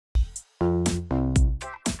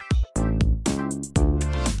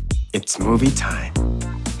It's movie time.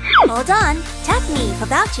 Hold on, tap me for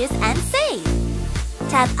vouchers and save.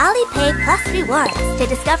 Tap Alipay Plus Rewards to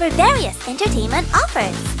discover various entertainment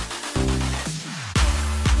offers.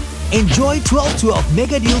 Enjoy 12/12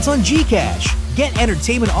 mega deals on GCash. Get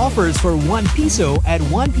entertainment offers for 1 peso at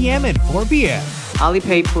 1 p.m. and 4 p.m.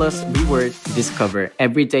 Alipay Plus Rewards discover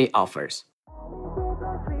everyday offers.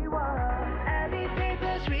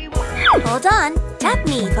 Hold on, tap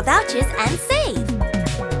me for vouchers and save.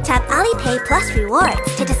 Tap Alipay Plus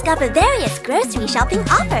Rewards to discover various grocery shopping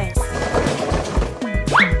offers.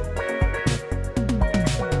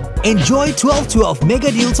 Enjoy 12/12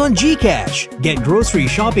 mega deals on GCash. Get grocery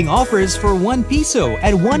shopping offers for 1 peso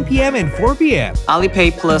at 1 p.m. and 4 p.m.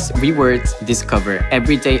 Alipay Plus Rewards discover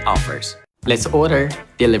everyday offers. Let's order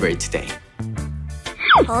delivery today.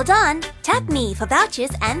 Hold on, tap me for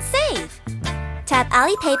vouchers and save. Tap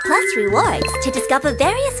Alipay Plus Rewards to discover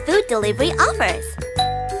various food delivery offers.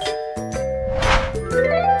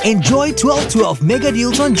 Enjoy 12/12 mega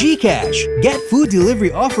deals on GCash. Get food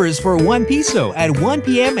delivery offers for 1 peso at 1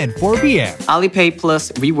 p.m. and 4 p.m. Alipay Plus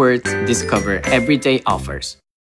Rewards discover everyday offers.